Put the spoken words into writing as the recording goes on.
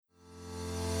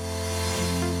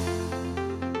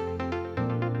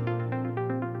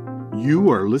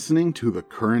You are listening to The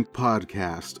Current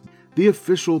Podcast, the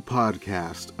official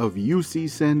podcast of UC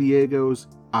San Diego's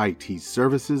IT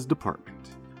Services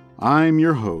Department. I'm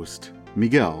your host,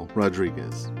 Miguel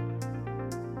Rodriguez.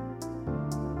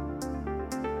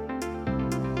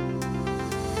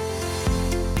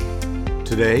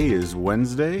 Today is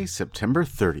Wednesday, September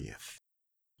 30th.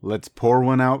 Let's pour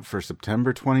one out for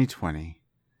September 2020.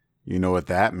 You know what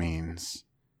that means.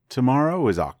 Tomorrow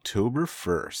is October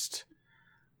 1st.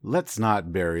 Let's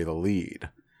not bury the lead.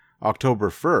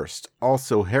 October 1st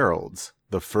also heralds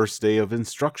the first day of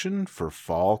instruction for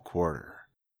fall quarter.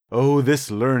 Oh,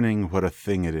 this learning, what a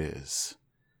thing it is.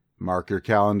 Mark your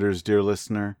calendars, dear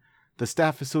listener. The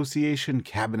Staff Association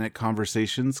Cabinet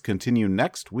Conversations continue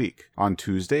next week. On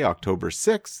Tuesday, October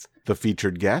 6th, the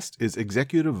featured guest is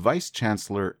Executive Vice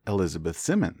Chancellor Elizabeth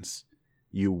Simmons.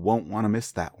 You won't want to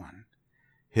miss that one.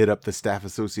 Hit up the Staff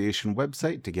Association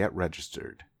website to get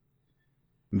registered.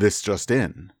 This just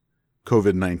in.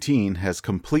 COVID-19 has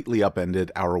completely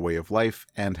upended our way of life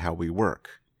and how we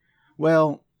work.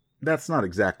 Well, that's not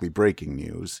exactly breaking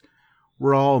news.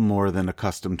 We're all more than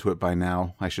accustomed to it by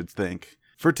now, I should think.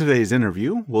 For today's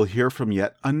interview, we'll hear from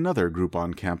yet another group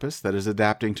on campus that is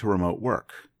adapting to remote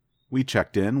work. We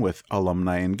checked in with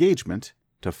Alumni Engagement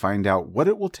to find out what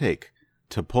it will take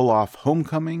to pull off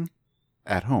homecoming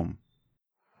at home.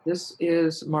 This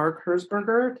is Mark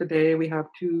Herzberger. Today we have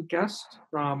two guests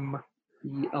from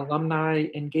the Alumni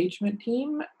Engagement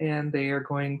Team, and they are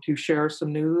going to share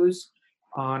some news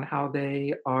on how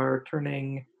they are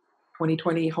turning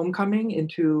 2020 homecoming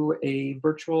into a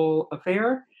virtual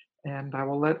affair. And I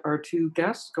will let our two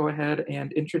guests go ahead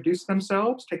and introduce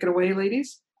themselves. Take it away,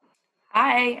 ladies.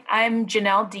 Hi, I'm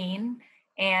Janelle Dean,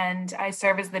 and I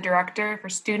serve as the Director for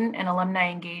Student and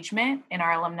Alumni Engagement in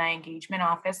our Alumni Engagement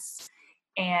Office.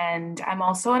 And I'm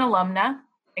also an alumna.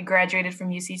 I graduated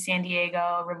from UC San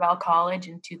Diego, Revelle College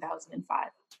in 2005.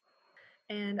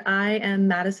 And I am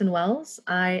Madison Wells.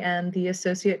 I am the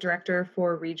Associate Director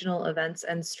for Regional Events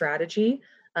and Strategy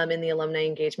in the Alumni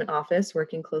Engagement Office,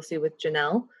 working closely with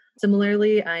Janelle.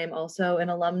 Similarly, I am also an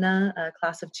alumna,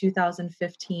 class of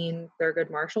 2015, Thurgood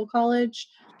Marshall College,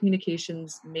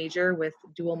 communications major with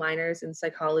dual minors in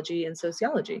psychology and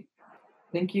sociology.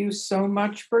 Thank you so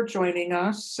much for joining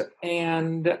us.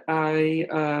 And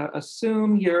I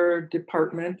assume your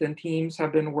department and teams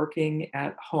have been working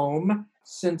at home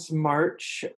since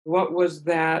March. What was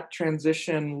that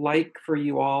transition like for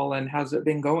you all, and how's it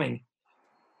been going?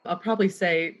 I'll probably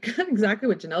say exactly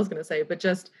what Janelle's going to say, but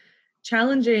just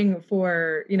challenging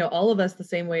for, all of us the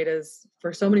same way it is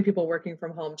for so many people working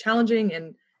from home. Challenging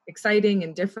and exciting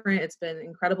and different. It's been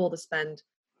incredible to spend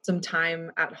some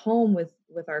time at home with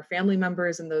our family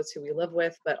members and those who we live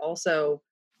with, but also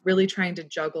really trying to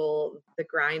juggle the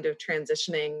grind of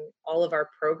transitioning all of our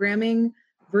programming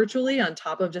virtually on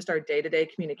top of just our day-to-day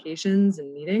communications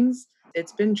and meetings.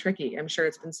 It's been tricky. I'm sure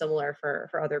it's been similar for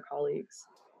other colleagues.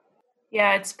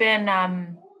 Yeah, it's been,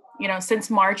 since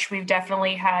March, we've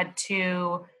definitely had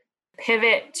to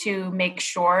pivot to make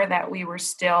sure that we were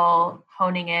still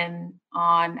honing in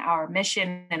on our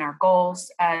mission and our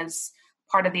goals as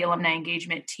part of the Alumni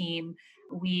Engagement Team.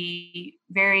 We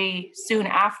very soon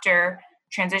after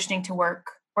transitioning to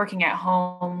working at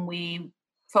home, we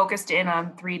focused in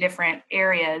on three different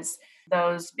areas,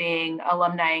 those being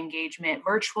alumni engagement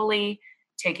virtually,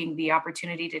 taking the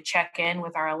opportunity to check in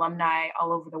with our alumni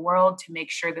all over the world to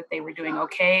make sure that they were doing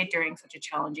okay during such a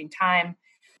challenging time.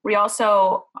 We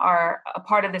also are a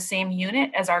part of the same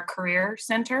unit as our career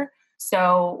center.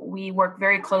 So we work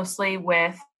very closely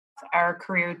with our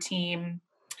career team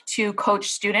to coach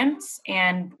students,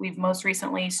 and we've most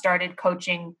recently started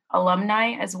coaching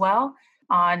alumni as well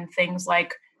on things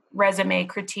like resume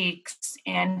critiques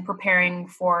and preparing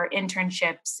for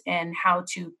internships and how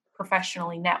to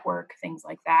professionally network, things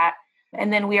like that.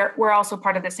 And then we're also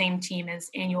part of the same team as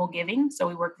annual giving, so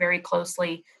we work very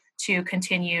closely to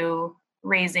continue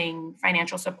raising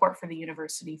financial support for the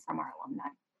university from our alumni.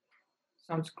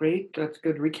 Sounds great. That's a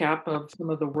good recap of some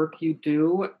of the work you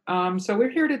do. So we're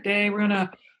here today. We're going to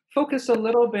focus a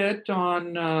little bit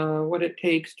on what it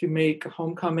takes to make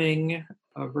homecoming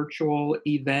a virtual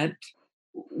event.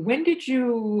 When did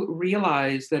you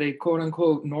realize that a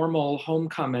quote-unquote normal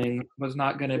homecoming was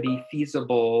not going to be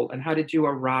feasible, and how did you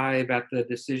arrive at the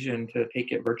decision to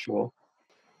take it virtual?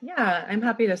 Yeah, I'm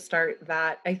happy to start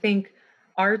that. I think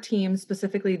our team,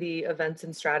 specifically the events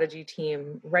and strategy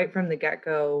team, right from the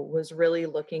get-go was really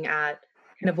looking at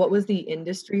kind of what was the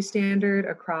industry standard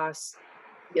across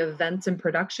the events and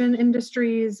production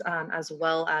industries, as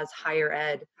well as higher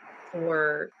ed,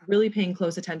 for really paying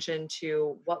close attention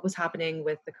to what was happening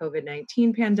with the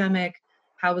COVID-19 pandemic,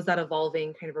 how is that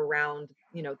evolving kind of around,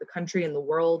 the country and the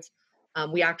world.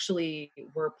 We actually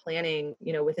were planning,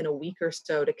 within a week or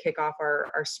so to kick off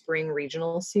our spring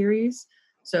regional series.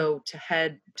 So to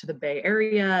head to the Bay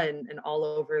Area and all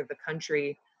over the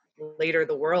country, later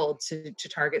the world, to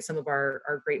target some of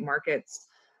our great markets.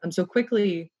 So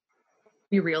quickly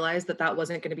we realized that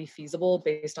wasn't going to be feasible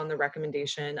based on the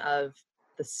recommendation of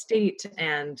the state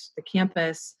and the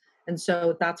campus. And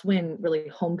so that's when really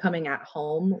Homecoming at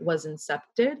Home was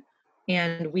incepted.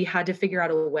 And we had to figure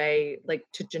out a way, like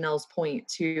to Janelle's point,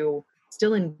 to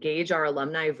still engage our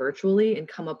alumni virtually and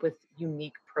come up with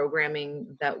unique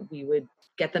programming that we would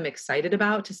get them excited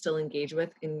about to still engage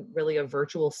with in really a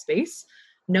virtual space,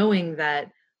 knowing that,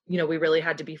 we really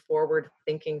had to be forward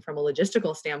thinking from a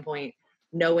logistical standpoint,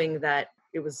 knowing that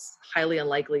it was highly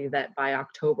unlikely that by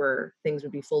October things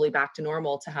would be fully back to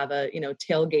normal to have a,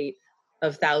 tailgate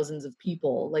of thousands of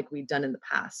people like we'd done in the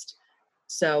past.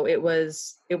 So it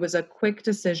was a quick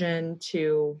decision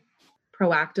to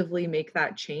proactively make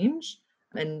that change.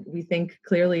 And we think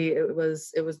clearly it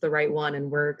was the right one, and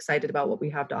we're excited about what we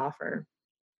have to offer.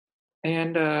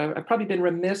 And I've probably been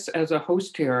remiss as a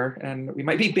host here, and we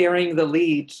might be bearing the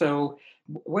lead. So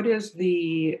what is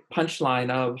the punchline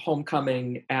of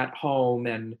Homecoming at Home,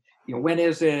 and when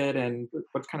is it, and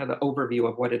what's kind of the overview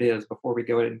of what it is before we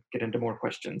go and get into more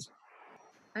questions?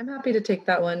 I'm happy to take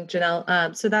that one,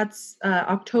 Janelle. So that's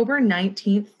October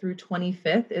 19th through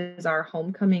 25th is our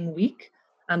Homecoming week.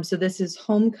 So this is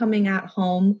Homecoming at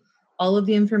Home. All of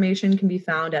the information can be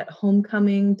found at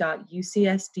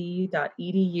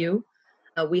homecoming.ucsd.edu.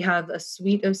 We have a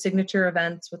suite of signature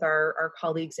events with our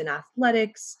colleagues in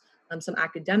athletics, some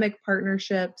academic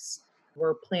partnerships.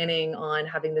 We're planning on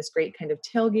having this great kind of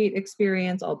tailgate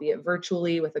experience, albeit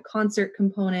virtually, with a concert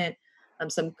component,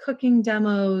 some cooking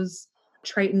demos,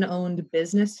 Triton-owned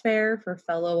business fair for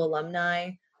fellow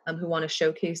alumni who want to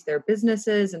showcase their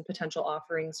businesses and potential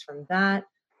offerings from that.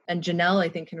 And Janelle, I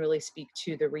think, can really speak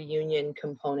to the reunion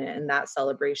component and that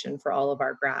celebration for all of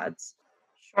our grads.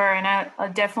 Sure, and I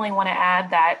definitely want to add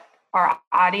that our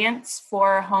audience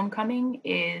for Homecoming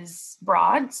is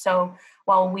broad. So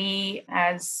while we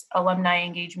as alumni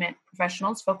engagement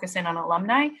professionals focus in on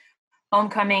alumni,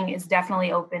 Homecoming is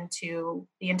definitely open to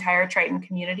the entire Triton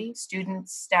community,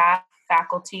 students, staff,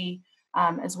 faculty,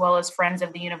 as well as friends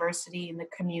of the university and the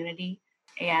community,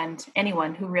 and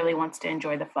anyone who really wants to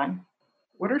enjoy the fun.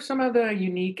 What are some of the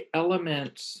unique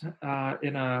elements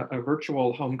in a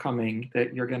virtual homecoming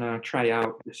that you're going to try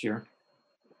out this year?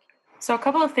 So a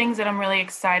couple of things that I'm really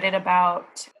excited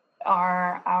about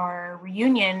are our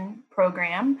reunion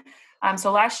program.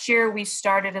 So last year we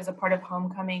started as a part of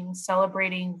Homecoming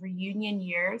celebrating reunion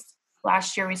years.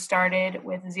 Last year we started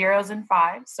with zeros and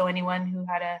fives. So anyone who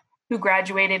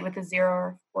graduated with a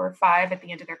 0 or a 5 at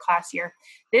the end of their class year.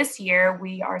 This year,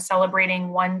 we are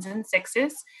celebrating 1s and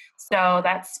 6s. So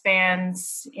that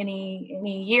spans any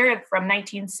year from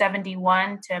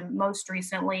 1971 to most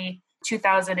recently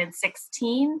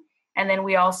 2016. And then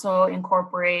we also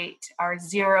incorporate our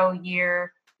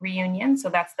 0-year reunion. So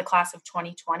that's the class of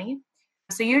 2020.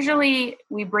 So usually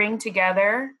we bring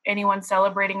together anyone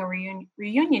celebrating a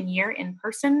reunion year in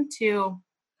person to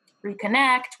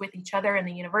reconnect with each other in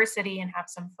the university and have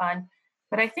some fun.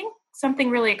 But I think something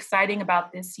really exciting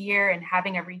about this year and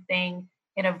having everything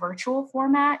in a virtual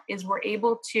format is we're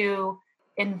able to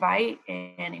invite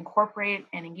and incorporate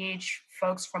and engage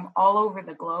folks from all over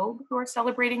the globe who are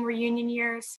celebrating reunion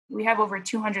years. We have over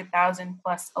 200,000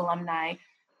 plus alumni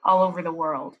all over the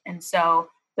world. And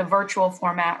so the virtual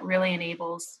format really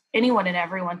enables anyone and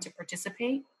everyone to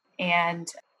participate.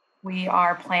 And we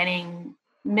are planning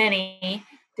many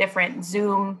different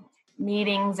Zoom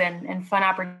meetings and fun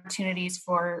opportunities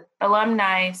for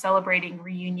alumni celebrating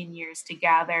reunion years to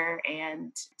gather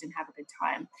and have a good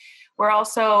time. We're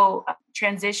also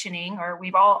transitioning, or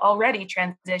we've already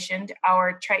transitioned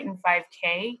our Triton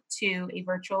 5K to a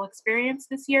virtual experience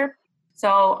this year.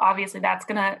 So obviously that's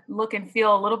going to look and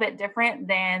feel a little bit different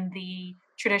than the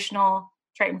traditional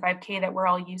Triton 5K that we're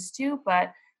all used to,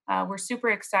 but we're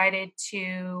super excited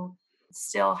to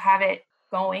still have it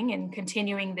going and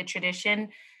continuing the tradition.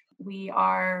 We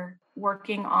are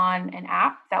working on an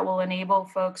app that will enable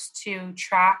folks to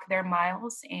track their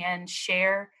miles and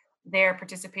share their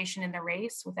participation in the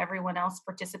race with everyone else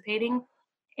participating.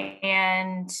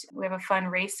 And we have a fun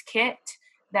race kit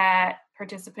that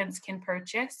participants can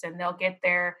purchase, and they'll get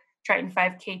their Triton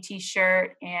 5K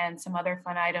t-shirt and some other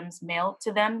fun items mailed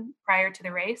to them prior to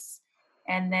the race.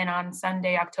 And then on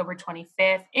Sunday, October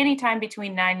 25th, anytime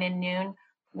between 9 and noon,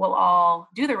 we'll all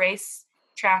do the race,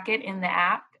 track it in the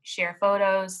app, share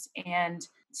photos, and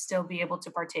still be able to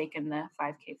partake in the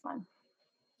 5K fun.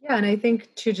 Yeah, and I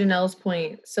think to Janelle's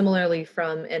point, similarly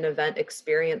from an event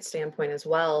experience standpoint as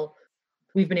well,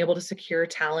 we've been able to secure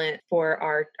talent for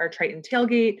our Triton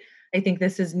tailgate. I think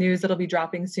this is news that'll be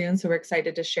dropping soon, so we're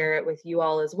excited to share it with you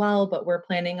all as well. But we're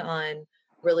planning on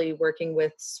really working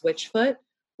with Switchfoot,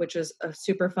 which is a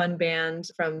super fun band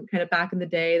from kind of back in the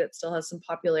day that still has some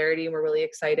popularity, and we're really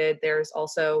excited. There's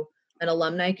also an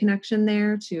alumni connection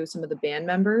there to some of the band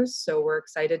members, so we're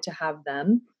excited to have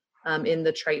them in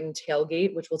the Triton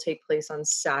tailgate, which will take place on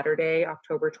Saturday,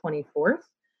 October 24th.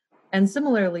 And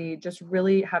similarly, just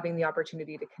really having the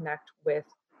opportunity to connect with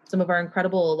some of our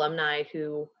incredible alumni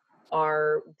who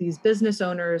are these business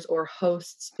owners or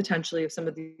hosts potentially of some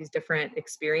of these different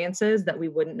experiences that we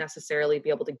wouldn't necessarily be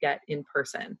able to get in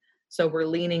person. So we're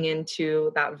leaning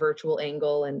into that virtual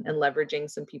angle and leveraging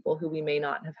some people who we may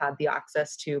not have had the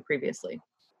access to previously.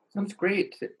 Sounds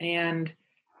great. And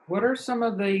what are some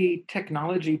of the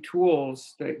technology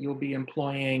tools that you'll be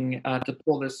employing to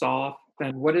pull this off?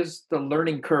 And what has the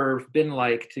learning curve been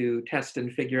like to test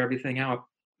and figure everything out?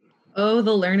 Oh,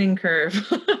 the learning curve.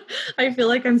 I feel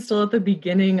like I'm still at the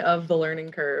beginning of the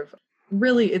learning curve.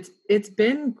 Really, it's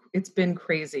been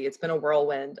crazy. It's been a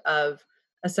whirlwind of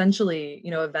essentially,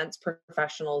 events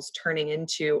professionals turning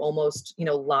into almost,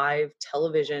 live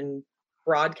television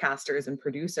broadcasters and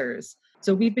producers.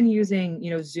 So we've been using,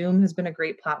 Zoom has been a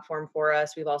great platform for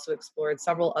us. We've also explored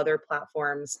several other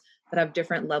platforms that have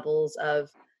different levels of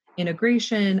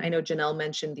integration. I know Janelle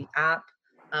mentioned the app.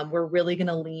 We're really going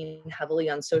to lean heavily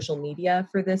on social media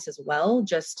for this as well,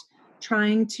 just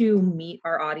trying to meet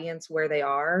our audience where they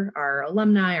are, our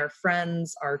alumni, our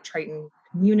friends, our Triton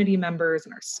community members,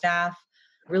 and our staff,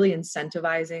 really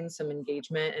incentivizing some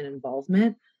engagement and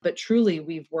involvement. But truly,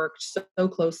 we've worked so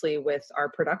closely with our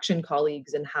production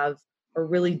colleagues and have a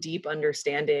really deep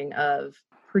understanding of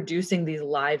producing these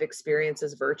live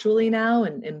experiences virtually now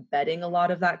and embedding a lot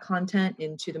of that content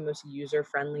into the most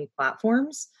user-friendly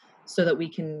platforms so that we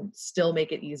can still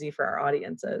make it easy for our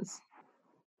audiences.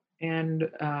 And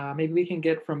maybe we can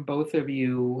get from both of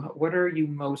you, what are you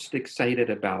most excited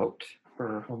about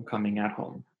for Homecoming at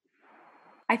Home?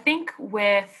 I think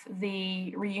with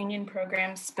the reunion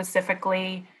program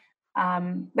specifically,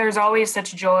 there's always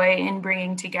such joy in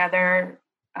bringing together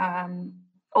um,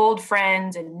 old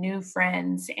friends and new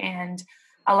friends and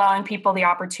allowing people the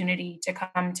opportunity to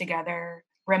come together,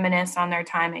 reminisce on their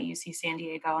time at UC San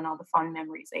Diego and all the fun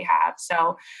memories they have.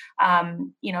 So,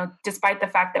 despite the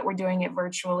fact that we're doing it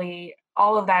virtually,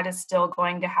 all of that is still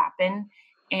going to happen.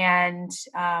 And,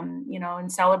 in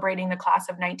celebrating the class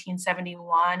of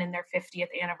 1971 and their 50th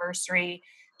anniversary,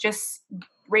 just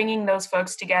bringing those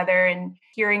folks together and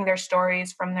hearing their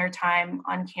stories from their time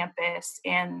on campus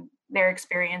and their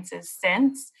experiences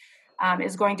since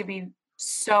is going to be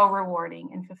so rewarding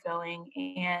and fulfilling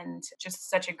and just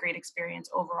such a great experience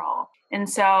overall. And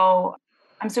so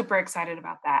I'm super excited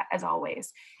about that as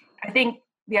always. I think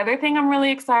the other thing I'm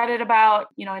really excited about,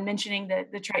 in mentioning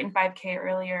the Triton 5K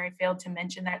earlier, I failed to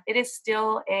mention that it is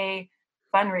still a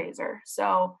fundraiser.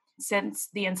 So since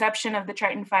the inception of the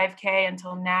Triton 5K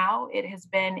until now, it has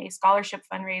been a scholarship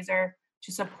fundraiser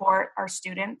to support our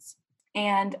students.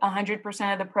 And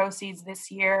 100% of the proceeds this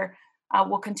year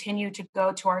will continue to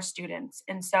go to our students.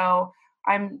 And so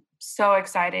I'm so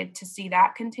excited to see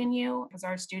that continue because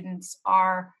our students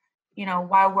are,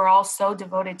 while we're all so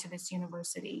devoted to this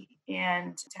university,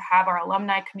 and to have our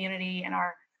alumni community and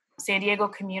our San Diego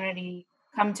community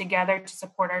come together to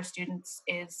support our students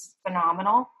is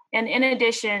phenomenal. And in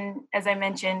addition, as I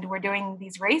mentioned, we're doing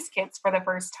these race kits for the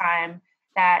first time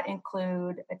that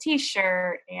include a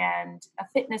t-shirt and a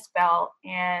fitness belt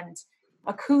and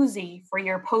a koozie for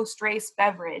your post-race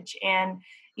beverage. And,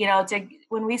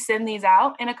 when we send these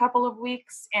out in a couple of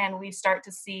weeks and we start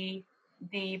to see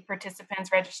the participants,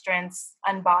 registrants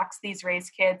unbox these race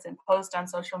kits and post on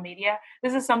social media,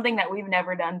 this is something that we've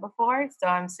never done before. So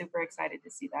I'm super excited to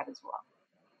see that as well.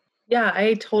 Yeah,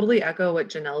 I totally echo what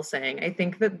Janelle's saying. I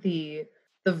think that the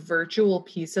virtual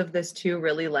piece of this too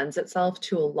really lends itself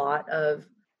to a lot of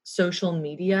social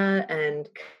media and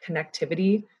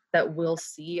connectivity that we'll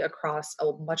see across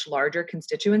a much larger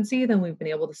constituency than we've been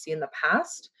able to see in the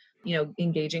past.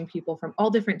 Engaging people from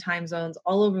all different time zones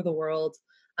all over the world.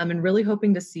 And really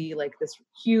hoping to see like this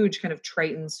huge kind of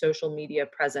Triton social media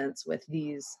presence with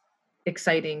these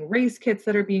exciting race kits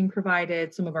that are being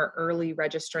provided. Some of our early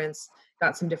registrants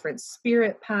got some different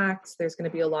spirit packs. There's going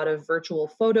to be a lot of virtual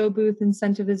photo booth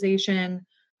incentivization,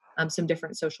 some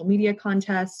different social media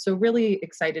contests. So really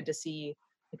excited to see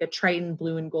like a Triton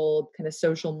blue and gold kind of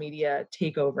social media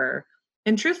takeover.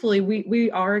 And truthfully,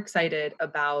 we are excited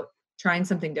about trying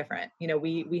something different.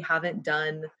 We haven't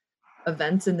done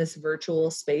events in this virtual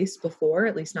space before,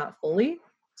 at least not fully.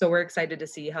 So we're excited to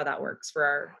see how that works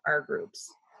for our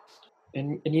groups.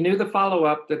 And you knew the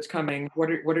follow-up that's coming. What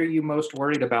are you most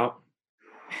worried about?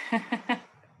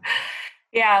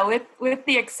 Yeah, with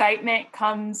the excitement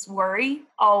comes worry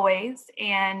always.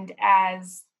 And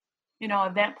as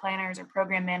event planners or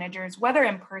program managers, whether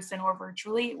in person or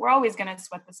virtually, we're always going to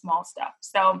sweat the small stuff.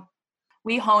 So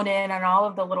we hone in on all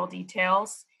of the little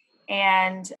details.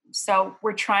 And so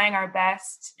we're trying our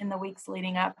best in the weeks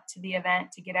leading up to the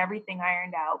event to get everything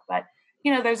ironed out. But,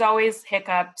 there's always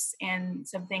hiccups and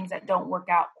some things that don't work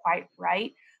out quite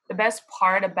right. The best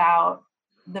part about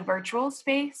the virtual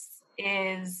space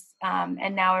is,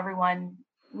 and now everyone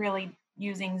really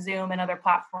using Zoom and other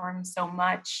platforms so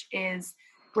much, is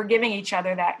we're giving each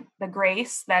other the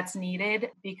grace that's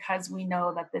needed because we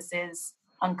know that this is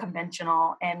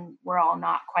unconventional and we're all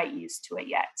not quite used to it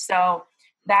yet. So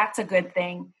that's a good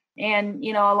thing. And,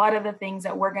 a lot of the things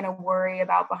that we're going to worry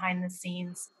about behind the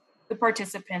scenes, the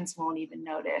participants won't even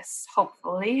notice,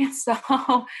 hopefully. So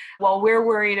while we're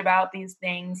worried about these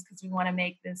things, because we want to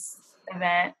make this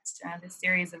event, this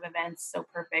series of events so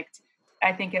perfect,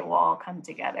 I think it will all come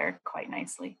together quite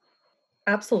nicely.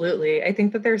 Absolutely. I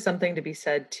think that there's something to be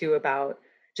said too about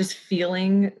just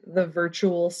feeling the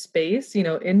virtual space,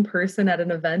 in person at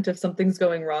an event. If something's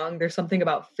going wrong, there's something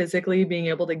about physically being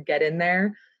able to get in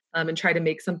there and try to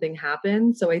make something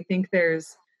happen. So I think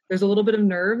there's a little bit of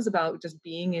nerves about just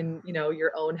being in,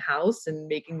 your own house and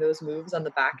making those moves on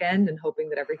the back end and hoping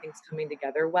that everything's coming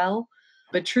together well.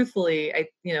 But truthfully, I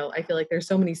feel like there's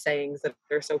so many sayings that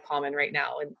are so common right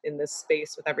now in this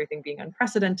space with everything being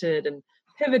unprecedented and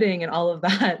pivoting and all of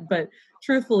that. But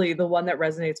truthfully, the one that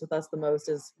resonates with us the most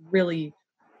is really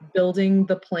building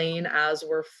the plane as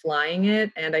we're flying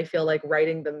it. And I feel like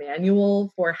writing the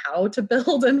manual for how to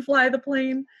build and fly the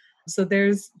plane. So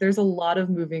there's a lot of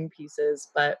moving pieces,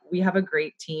 but we have a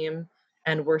great team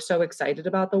and we're so excited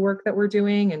about the work that we're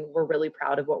doing and we're really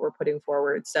proud of what we're putting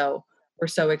forward. So we're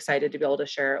so excited to be able to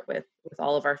share it with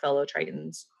all of our fellow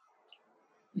Tritons.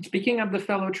 Speaking of the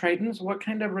fellow Tritons, what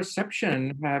kind of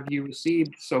reception have you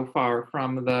received so far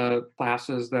from the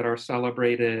classes that are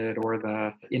celebrated or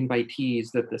the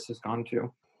invitees that this has gone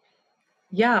to?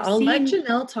 Yeah, I'll let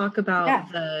Janelle talk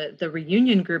about the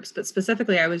reunion groups, but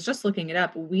specifically, I was just looking it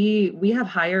up. We have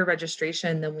higher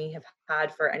registration than we have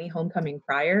had for any homecoming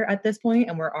prior at this point,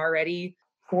 and we're already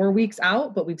 4 weeks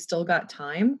out, but we've still got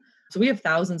time. So we have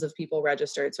thousands of people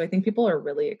registered. So I think people are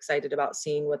really excited about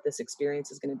seeing what this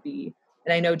experience is going to be.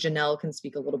 And I know Janelle can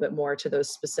speak a little bit more to those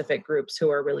specific groups who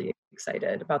are really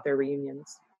excited about their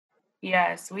reunions.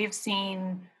 Yes, we've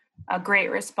seen a great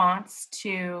response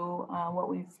to what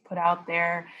we've put out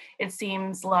there. It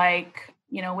seems like,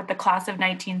 with the class of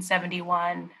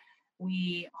 1971,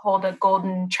 we hold a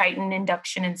Golden Triton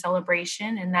induction and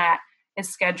celebration, and that is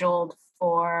scheduled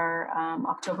for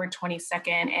October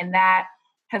 22nd. And that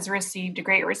has received a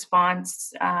great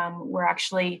response. We're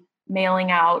actually mailing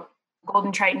out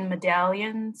Golden Triton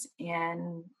medallions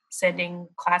and sending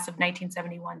class of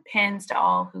 1971 pins to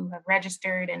all who have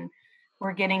registered. And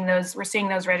we're seeing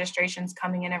those registrations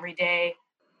coming in every day.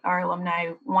 Our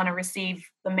alumni want to receive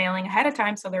the mailing ahead of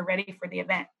time so they're ready for the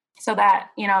event. So that,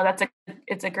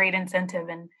 it's a great incentive.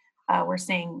 And we're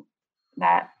seeing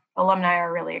that alumni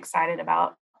are really excited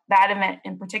about that event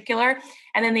in particular.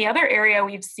 And then the other area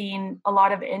we've seen a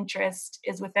lot of interest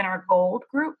is within our Gold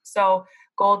group. So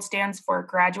Gold stands for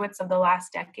Graduates of the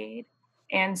Last Decade.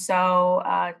 And so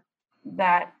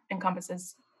that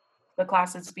encompasses the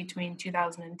classes between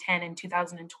 2010 and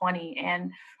 2020.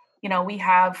 And, we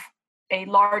have a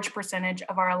large percentage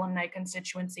of our alumni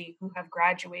constituency who have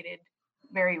graduated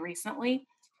very recently.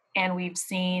 And we've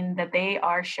seen that they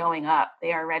are showing up.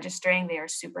 They are registering. They are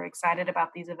super excited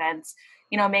about these events.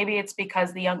 Maybe it's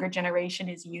because the younger generation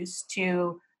is used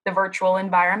to the virtual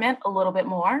environment a little bit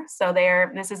more. So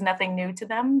this is nothing new to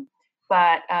them,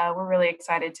 but we're really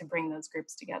excited to bring those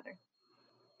groups together.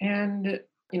 And,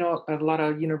 a lot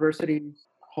of universities,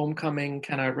 homecoming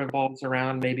kind of revolves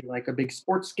around maybe like a big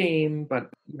sports game, but,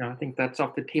 I think that's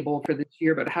off the table for this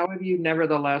year. But how have you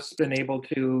nevertheless been able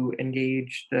to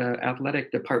engage the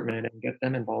athletic department and get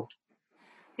them involved?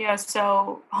 Yeah,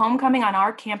 so homecoming on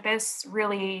our campus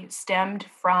really stemmed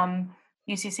from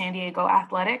UC San Diego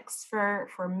athletics for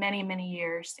many, many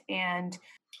years. And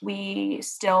we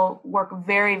still work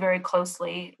very, very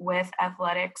closely with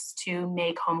athletics to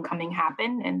make homecoming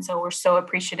happen. And so we're so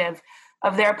appreciative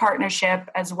of their partnership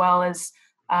as well as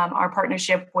our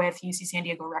partnership with UC San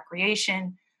Diego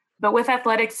Recreation. But with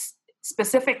athletics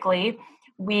specifically,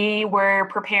 we were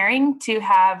preparing to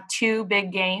have two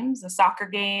big games, a soccer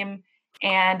game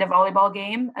and a volleyball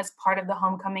game as part of the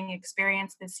homecoming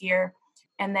experience this year.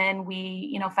 And then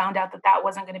we, found out that that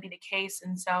wasn't going to be the case.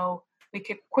 And so we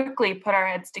could quickly put our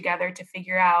heads together to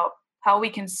figure out how we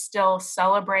can still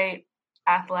celebrate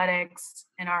athletics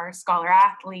and our scholar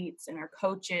athletes and our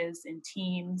coaches and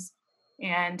teams,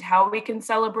 and how we can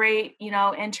celebrate,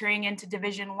 entering into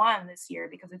Division I this year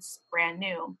because it's brand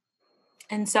new.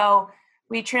 And so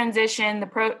we transitioned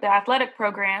the athletic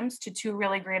programs to two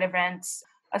really great events: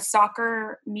 a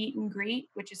soccer meet and greet,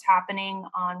 which is happening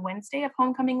on Wednesday of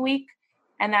homecoming week.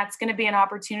 And that's going to be an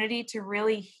opportunity to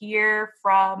really hear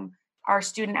from our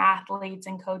student athletes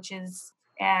and coaches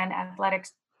and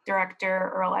athletics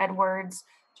director, Earl Edwards,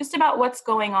 just about what's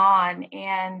going on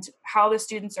and how the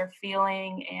students are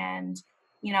feeling and,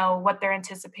 what they're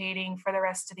anticipating for the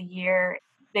rest of the year.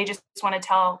 They just want to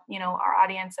tell, our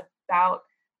audience about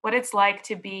what it's like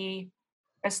to be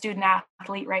a student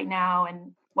athlete right now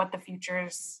and what the future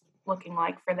is looking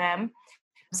like for them.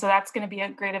 So that's going to be a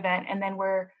great event. And then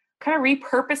we're kind of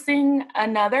repurposing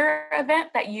another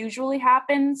event that usually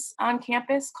happens on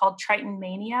campus called Triton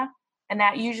Mania. And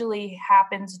that usually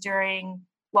happens during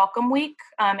Welcome Week.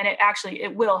 And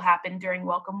it will happen during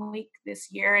Welcome Week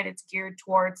this year. And it's geared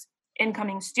towards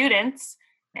incoming students.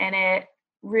 And it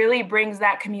really brings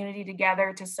that community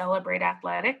together to celebrate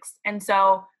athletics. And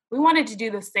so we wanted to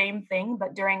do the same thing,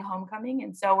 but during homecoming.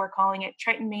 And so we're calling it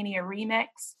Triton Mania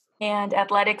Remix. And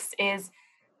athletics is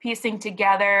piecing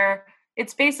together.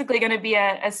 It's basically going to be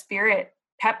a spirit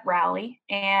pep rally,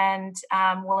 and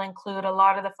will include a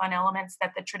lot of the fun elements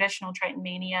that the traditional Triton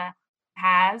Mania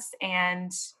has.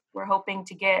 And we're hoping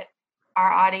to get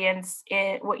our audience,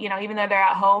 even though they're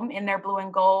at home, in their blue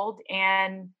and gold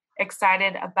and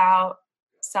excited about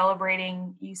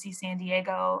celebrating UC San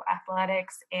Diego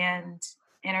athletics and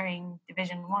entering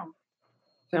Division I.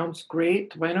 Sounds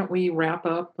great. Why don't we wrap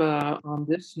up on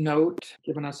this note,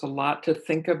 giving us a lot to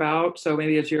think about. So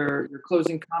maybe as your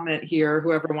closing comment here,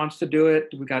 whoever wants to do it,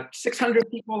 we got 600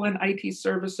 people in IT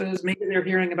services. Maybe they're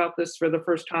hearing about this for the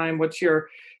first time. What's your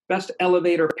best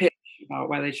elevator pitch about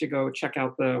why they should go check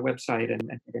out the website and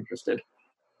get interested?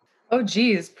 Oh,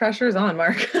 geez, pressure's on,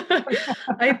 Mark.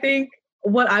 I think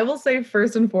what I will say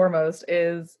first and foremost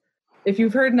is, if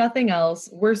you've heard nothing else,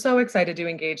 we're so excited to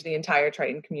engage the entire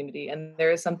Triton community, and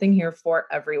there is something here for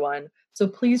everyone. So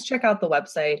please check out the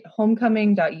website,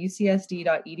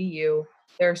 homecoming.ucsd.edu.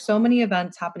 There are so many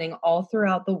events happening all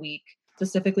throughout the week,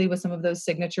 specifically with some of those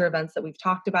signature events that we've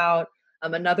talked about.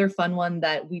 Another fun one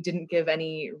that we didn't give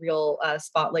any real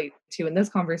spotlight to in this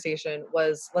conversation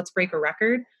was Let's Break a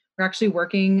Record. We're actually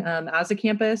working as a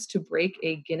campus to break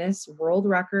a Guinness World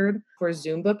Record for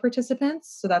Zumba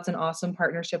participants. So that's an awesome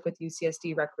partnership with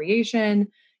UCSD Recreation.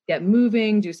 Get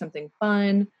moving, do something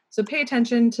fun. So pay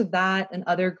attention to that and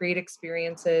other great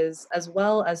experiences, as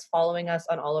well as following us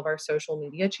on all of our social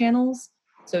media channels.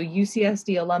 So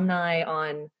UCSD alumni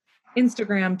on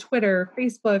Instagram, Twitter,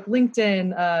 Facebook,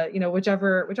 LinkedIn,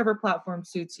 whichever platform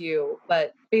suits you.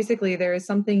 But basically there is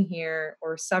something here,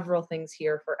 or several things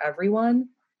here, for everyone.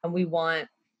 And we want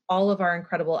all of our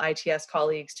incredible ITS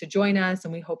colleagues to join us,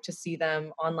 and we hope to see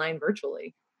them online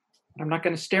virtually. I'm not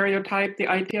going to stereotype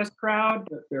the ITS crowd,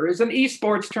 but there is an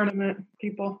esports tournament,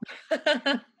 people.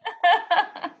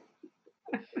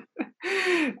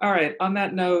 All right. On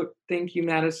that note, thank you,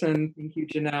 Madison. Thank you,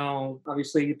 Janelle.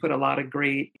 Obviously, you put a lot of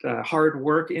great hard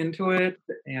work into it,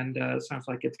 and it sounds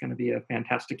like it's going to be a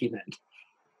fantastic event.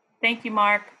 Thank you,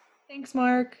 Mark. Thanks,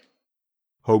 Mark.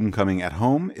 Homecoming at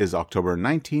Home is October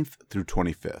 19th through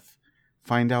 25th.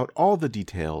 Find out all the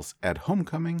details at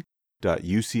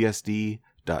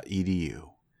homecoming.ucsd.edu.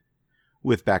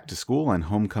 With back to school and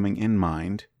homecoming in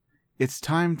mind, it's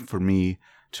time for me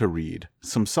to read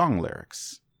some song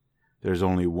lyrics. There's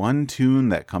only one tune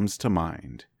that comes to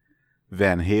mind: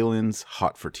 Van Halen's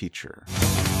Hot for Teacher.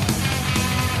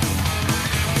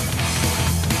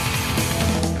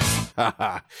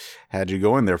 Had you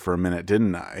going there for a minute,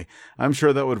 didn't I? I'm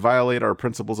sure that would violate our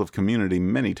principles of community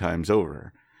many times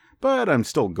over. But I'm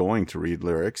still going to read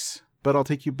lyrics. But I'll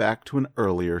take you back to an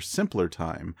earlier, simpler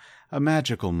time, a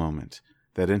magical moment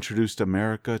that introduced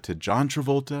America to John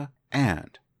Travolta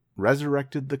and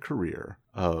resurrected the career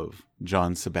of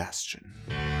John Sebastian.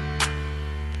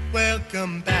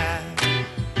 Welcome back.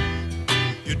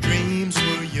 Your dreams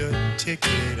were your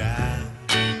ticket out.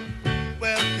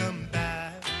 Welcome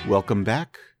back. Welcome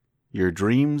back. Your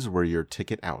dreams were your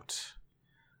ticket out.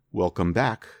 Welcome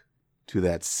back to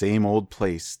that same old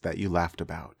place that you laughed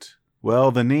about.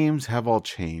 Well, the names have all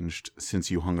changed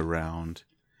since you hung around,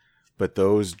 but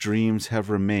those dreams have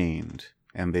remained,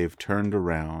 and they've turned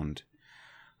around.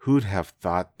 Who'd have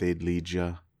thought they'd lead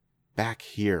ya back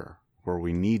here where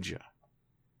we need ya?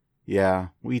 Yeah,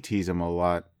 we tease him a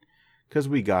lot, 'cause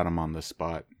we got him on the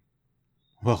spot.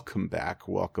 Welcome back,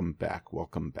 welcome back,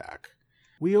 welcome back.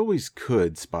 We always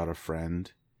could spot a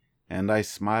friend, and I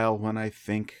smile when I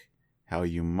think how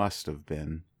you must have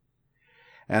been.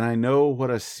 And I know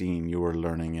what a scene you were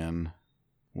learning in.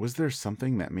 Was there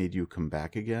something that made you come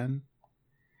back again?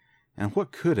 And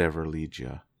what could ever lead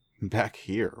you back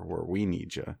here where we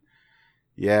need you?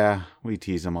 Yeah, we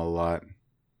tease him a lot,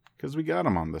 'cause we got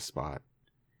him on the spot.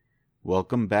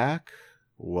 Welcome back,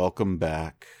 welcome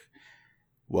back,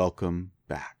 welcome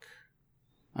back.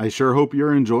 I sure hope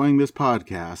you're enjoying this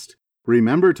podcast.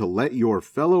 Remember to let your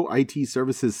fellow IT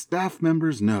services staff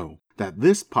members know that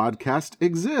this podcast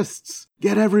exists.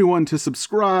 Get everyone to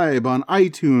subscribe on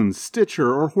iTunes,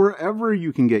 Stitcher, or wherever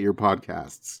you can get your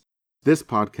podcasts. This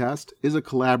podcast is a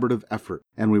collaborative effort,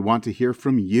 and we want to hear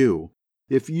from you.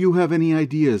 If you have any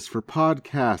ideas for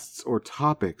podcasts or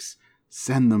topics,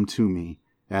 send them to me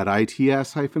at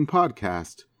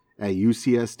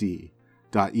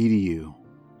its-podcast@ucsd.edu.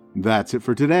 That's it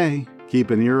for today.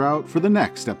 Keep an ear out for the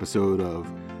next episode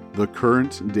of The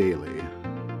Current Daily.